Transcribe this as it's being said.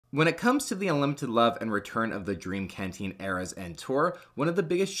When it comes to the Unlimited Love and return of the Dream Canteen eras and tour, one of the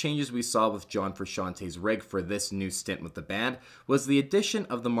biggest changes we saw with John Frusciante's rig for this new stint with the band was the addition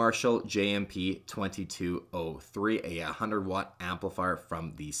of the Marshall JMP 2203, a 100-watt amplifier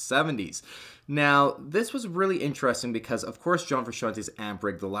from the 70s. Now, this was really interesting because, of course, John Frusciante's amp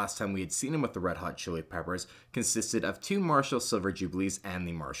rig, the last time we had seen him with the Red Hot Chili Peppers, consisted of two Marshall Silver Jubilees and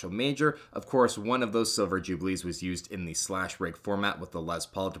the Marshall Major. Of course, one of those Silver Jubilees was used in the slash rig format with the Les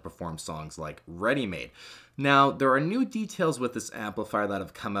Paul to perform songs like Ready Made. Now, there are new details with this amplifier that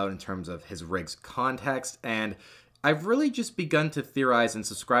have come out in terms of his rig's context, and I've really just begun to theorize and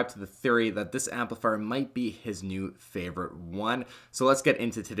subscribe to the theory that this amplifier might be his new favorite one. So let's get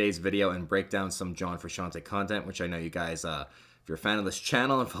into today's video and break down some John Frusciante content, which I know you guys, if you're a fan of this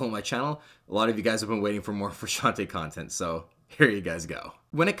channel and follow my channel, a lot of you guys have been waiting for more Frusciante content, so here you guys go.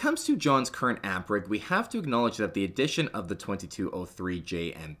 When it comes to John's current amp rig, we have to acknowledge that the addition of the 2203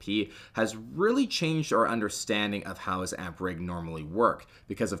 JMP has really changed our understanding of how his amp rig normally work.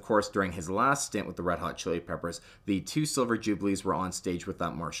 Because of course, during his last stint with the Red Hot Chili Peppers, the two Silver Jubilees were on stage with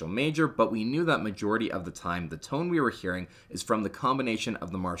that Marshall Major, but we knew that majority of the time the tone we were hearing is from the combination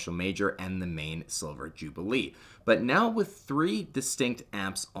of the Marshall Major and the main Silver Jubilee. But now with three distinct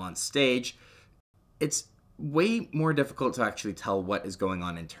amps on stage, it's way more difficult to actually tell what is going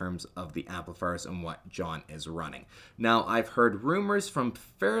on in terms of the amplifiers and what John is running. Now, I've heard rumors from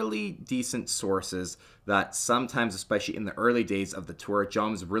fairly decent sources that sometimes, especially in the early days of the tour, John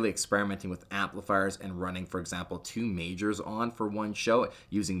was really experimenting with amplifiers and running, for example, two majors on for one show,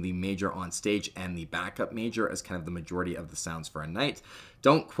 using the major on stage and the backup major as kind of the majority of the sounds for a night.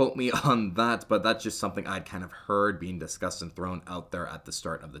 Don't quote me on that, but that's just something I'd kind of heard being discussed and thrown out there at the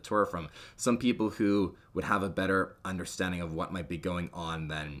start of the tour from some people who would have a better understanding of what might be going on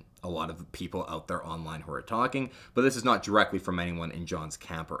than a lot of the people out there online who are talking. But this is not directly from anyone in John's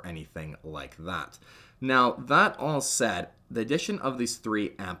camp or anything like that. Now, that all said, the addition of these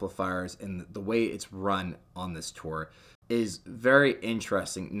three amplifiers and the way it's run on this tour is very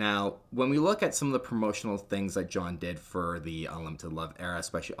interesting. Now, when we look at some of the promotional things that John did for the Unlimited Love era,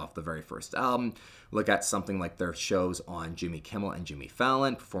 especially off the very first album, look at something like their shows on Jimmy Kimmel and Jimmy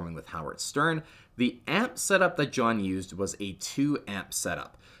Fallon, performing with Howard Stern, the amp setup that John used was a 2-amp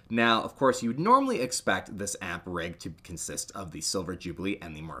setup. Now, of course, you would normally expect this amp rig to consist of the Silver Jubilee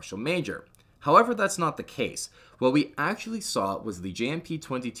and the Marshall Major. However, that's not the case. What we actually saw was the JMP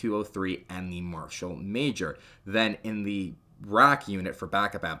 2203 and the Marshall Major. Then in the rack unit for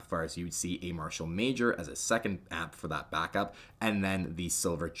backup amplifiers, you would see a Marshall Major as a second amp for that backup, and then the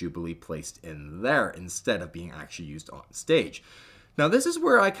Silver Jubilee placed in there instead of being actually used on stage. Now, this is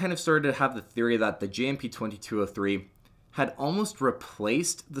where I kind of started to have the theory that the JMP 2203 had almost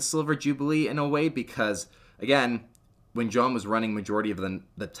replaced the Silver Jubilee in a way because, again, when John was running majority of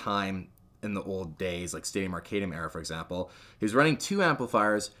the time in the old days, like Stadium Arcadium era, for example, he was running two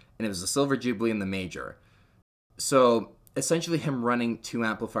amplifiers, and it was the Silver Jubilee and the Major. So essentially him running two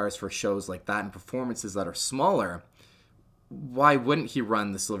amplifiers for shows like that and performances that are smaller, why wouldn't he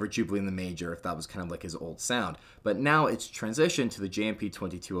run the Silver Jubilee and the Major if that was kind of like his old sound? But now it's transitioned to the JMP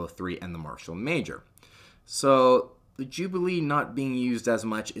 2203 and the Marshall Major. So the Jubilee not being used as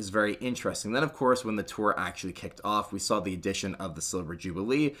much is very interesting. Then, of course, when the tour actually kicked off, we saw the addition of the Silver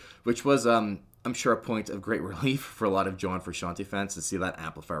Jubilee, which was, I'm sure, a point of great relief for a lot of John Frusciante fans to see that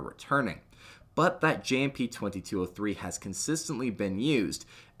amplifier returning. But that JMP 2203 has consistently been used,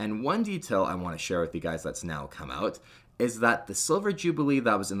 and one detail I want to share with you guys that's now come out is that the Silver Jubilee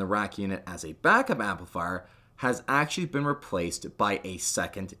that was in the rack unit as a backup amplifier has actually been replaced by a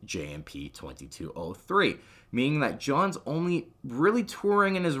second JMP 2203, meaning that John's only really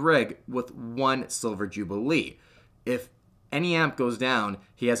touring in his rig with one Silver Jubilee. If any amp goes down,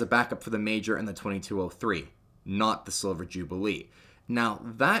 he has a backup for the Major and the 2203, not the Silver Jubilee. Now,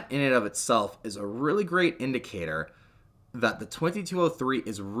 that in and of itself is a really great indicator that the 2203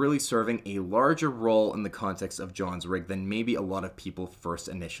 is really serving a larger role in the context of John's rig than maybe a lot of people first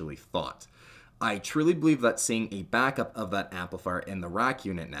initially thought. I truly believe that seeing a backup of that amplifier in the rack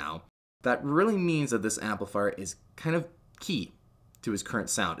unit now, that really means that this amplifier is kind of key to his current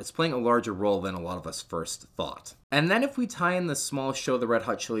sound. It's playing a larger role than a lot of us first thought. And then if we tie in the small show the Red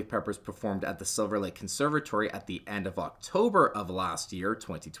Hot Chili Peppers performed at the Silver Lake Conservatory at the end of October of last year,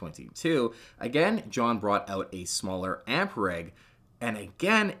 2022, again, John brought out a smaller amp rig, and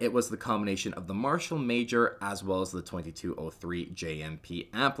again, it was the combination of the Marshall Major as well as the 2203 JMP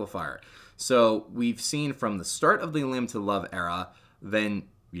amplifier. So we've seen from the start of the Unlimited Love era, then,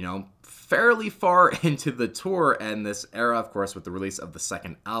 you know, fairly far into the tour and this era, of course, with the release of the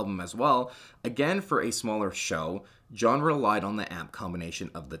second album as well, again, for a smaller show, John relied on the amp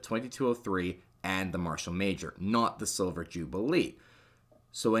combination of the 2203 and the Marshall Major, not the Silver Jubilee.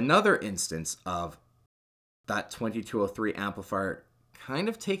 So another instance of that 2203 amplifier kind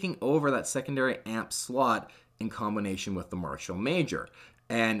of taking over that secondary amp slot in combination with the Marshall Major.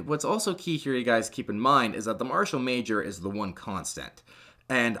 And what's also key here, you guys keep in mind, is that the Marshall Major is the one constant.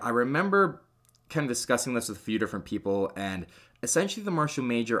 And I remember kind of discussing this with a few different people, and essentially the Marshall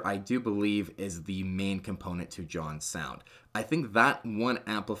Major, I do believe, is the main component to John's sound. I think that one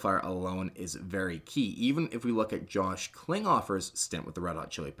amplifier alone is very key. Even if we look at Josh Klinghoffer's stint with the Red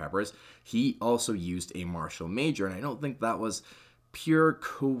Hot Chili Peppers, he also used a Marshall Major, and I don't think that was pure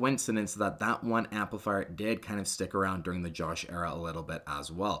coincidence that that one amplifier did kind of stick around during the Josh era a little bit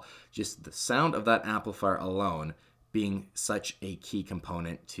as well. Just the sound of that amplifier alone being such a key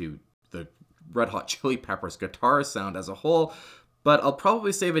component to the Red Hot Chili Peppers guitar sound as a whole. But I'll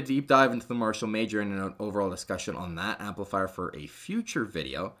probably save a deep dive into the Marshall Major and an overall discussion on that amplifier for a future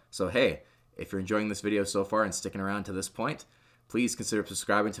video. So hey, if you're enjoying this video so far and sticking around to this point, please consider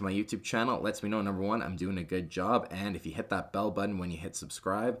subscribing to my YouTube channel. It lets me know, number one, I'm doing a good job, and if you hit that bell button when you hit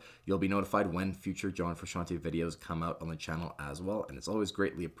subscribe, you'll be notified when future John Frusciante videos come out on the channel as well, and it's always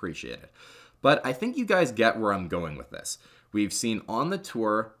greatly appreciated. But I think you guys get where I'm going with this. We've seen on the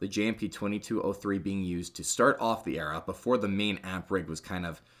tour the JMP 2203 being used to start off the era before the main amp rig was kind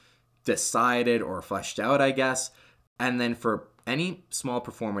of decided or fleshed out, I guess. And then for any small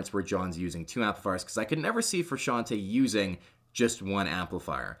performance where John's using two amplifiers, because I could never see Frusciante using just one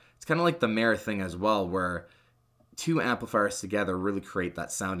amplifier. It's kind of like the Mayer thing as well, where two amplifiers together really create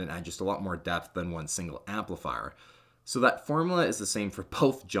that sound and add just a lot more depth than one single amplifier. So that formula is the same for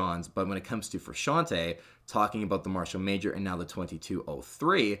both Johns, but when it comes to Frusciante, talking about the Marshall Major and now the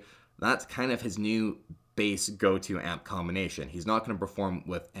 2203, that's kind of his new bass go-to amp combination. He's not going to perform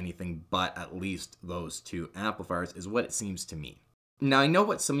with anything but at least those two amplifiers, is what it seems to me. Now, I know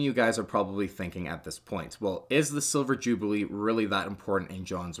what some of you guys are probably thinking at this point. Well, is the Silver Jubilee really that important in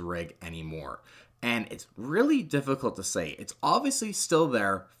John's rig anymore? And it's really difficult to say. It's obviously still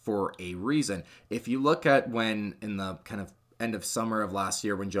there for a reason. If you look at when, in the kind of end of summer of last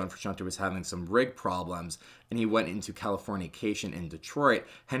year, when John Frusciante was having some rig problems and he went into Californication in Detroit,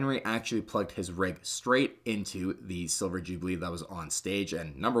 Henry actually plugged his rig straight into the Silver Jubilee that was on stage.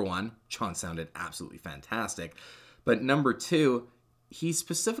 And number one, John sounded absolutely fantastic. But number two, he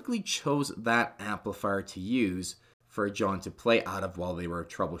specifically chose that amplifier to use for John to play out of while they were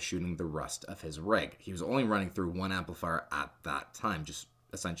troubleshooting the rest of his rig. He was only running through one amplifier at that time, just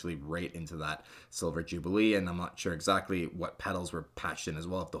essentially right into that Silver Jubilee, and I'm not sure exactly what pedals were patched in as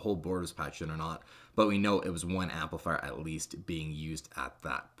well, if the whole board was patched in or not, but we know it was one amplifier at least being used at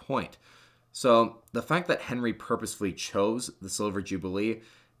that point. So the fact that Henry purposefully chose the Silver Jubilee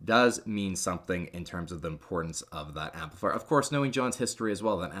does mean something in terms of the importance of that amplifier. Of course, knowing John's history as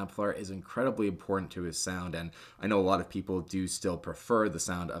well, that amplifier is incredibly important to his sound, and I know a lot of people do still prefer the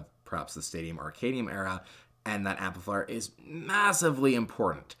sound of perhaps the Stadium Arcadium era, and that amplifier is massively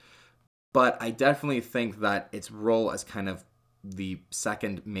important. But I definitely think that its role as kind of the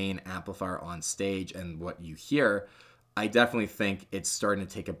second main amplifier on stage and what you hear, I definitely think it's starting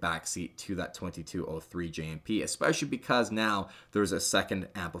to take a backseat to that 2203 JMP, especially because now there's a second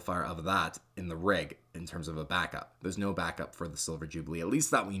amplifier of that in the rig in terms of a backup. There's no backup for the Silver Jubilee, at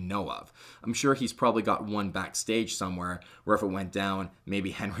least that we know of. I'm sure he's probably got one backstage somewhere where if it went down,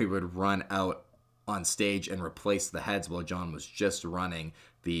 maybe Henry would run out on stage and replace the heads while John was just running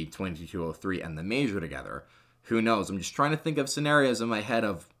the 2203 and the Major together. Who knows? I'm just trying to think of scenarios in my head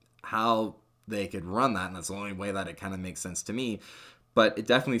of how they could run that, and that's the only way that it kind of makes sense to me. But it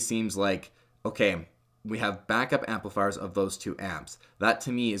definitely seems like, okay, we have backup amplifiers of those two amps. That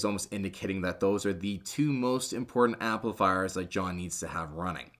to me is almost indicating that those are the two most important amplifiers that John needs to have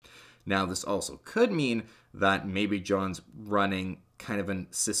running. Now, this also could mean that maybe John's running kind of a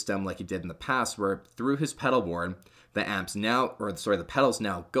system like he did in the past, where through his pedal board, the pedals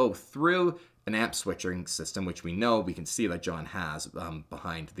now go through an amp switching system, which we know, we can see that John has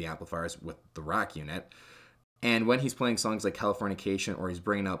behind the amplifiers with the rack unit. And when he's playing songs like Californication, or he's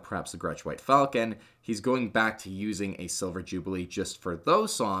bringing out perhaps the Gretsch White Falcon, he's going back to using a Silver Jubilee just for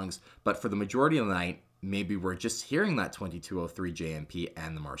those songs, but for the majority of the night, maybe we're just hearing that 2203 JMP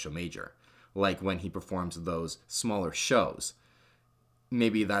and the Marshall Major. Like when he performs those smaller shows.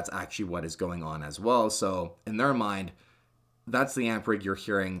 Maybe that's actually what is going on as well. So in their mind, that's the amp rig you're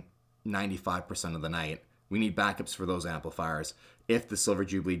hearing 95% of the night. We need backups for those amplifiers. If the Silver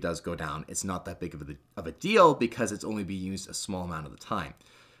Jubilee does go down, it's not that big of a deal because it's only being used a small amount of the time.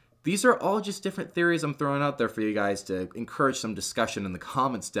 These are all just different theories I'm throwing out there for you guys to encourage some discussion in the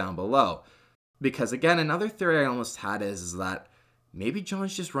comments down below. Because again, another theory I almost had is that maybe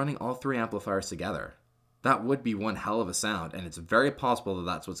John's just running all 3 amplifiers together. That would be one hell of a sound, and it's very possible that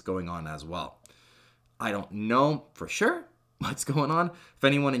that's what's going on as well. I don't know for sure what's going on. If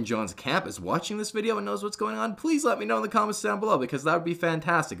anyone in John's camp is watching this video and knows what's going on, please let me know in the comments down below, because that would be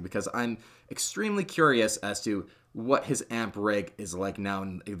fantastic, because I'm extremely curious as to what his amp rig is like now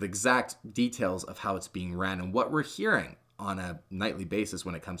and the exact details of how it's being ran and what we're hearing on a nightly basis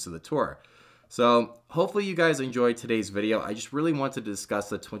when it comes to the tour. So hopefully you guys enjoyed today's video. I just really wanted to discuss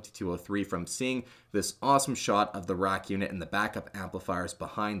the 2203 from seeing this awesome shot of the rack unit and the backup amplifiers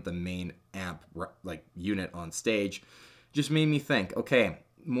behind the main amp unit on stage. Just made me think, okay,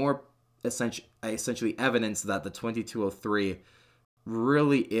 more essentially evidence that the 2203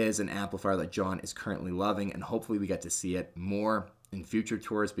 really is an amplifier that John is currently loving, and hopefully we get to see it more in future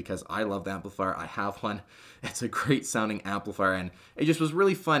tours, because I love the amplifier. I have one. It's a great sounding amplifier, and it just was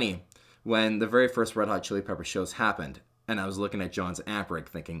really funny when the very first Red Hot Chili Pepper shows happened, and I was looking at John's amp rig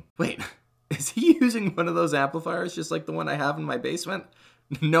thinking, wait, is he using one of those amplifiers just like the one I have in my basement?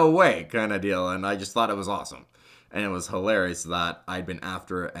 No way, kind of deal. And I just thought it was awesome. And it was hilarious that I'd been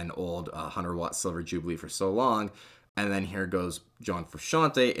after an old 100-watt Silver Jubilee for so long, and then here goes John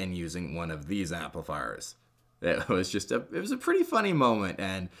Frusciante and using one of these amplifiers. It was just it was a pretty funny moment,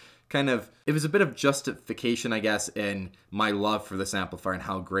 and it was a bit of justification, I guess, in my love for this amplifier and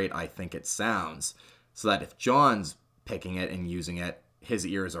how great I think it sounds. So that if John's picking it and using it, his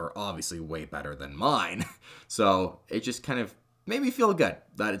ears are obviously way better than mine. So it just kind of made me feel good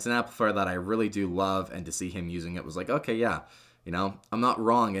that it's an amplifier that I really do love, and to see him using it was like, okay, yeah, you know, I'm not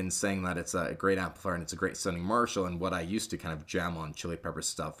wrong in saying that it's a great amplifier and it's a great sounding Marshall, and what I used to kind of jam on Chili Pepper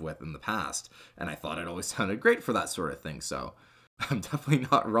stuff with in the past. And I thought it always sounded great for that sort of thing, so I'm definitely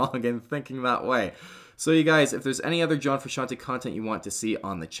not wrong in thinking that way. So you guys, if there's any other John Frusciante content you want to see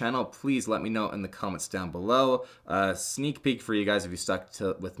on the channel, please let me know in the comments down below. Sneak peek for you guys if you stuck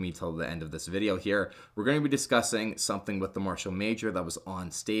with me till the end of this video here. We're going to be discussing something with the Marshall Major that was on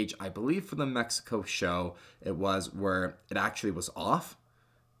stage, I believe for the Mexico show. It was where it actually was off.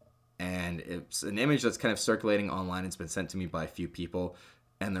 And it's an image that's kind of circulating online. It's been sent to me by a few people.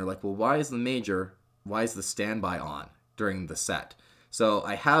 And they're like, well, why is the standby on during the set? So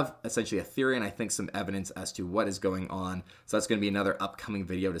I have essentially a theory and I think some evidence as to what is going on. So that's going to be another upcoming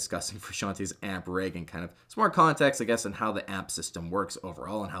video discussing Frusciante's amp rig and kind of some more context, I guess, on how the amp system works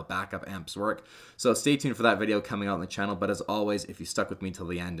overall and how backup amps work. So stay tuned for that video coming out on the channel. But as always, if you stuck with me till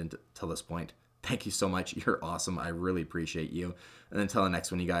the end and till this point, thank you so much. You're awesome. I really appreciate you. And until the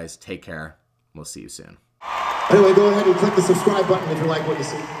next one, you guys, take care. We'll see you soon. Anyway, go ahead and click the subscribe button if you like what you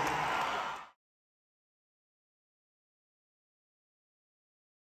see.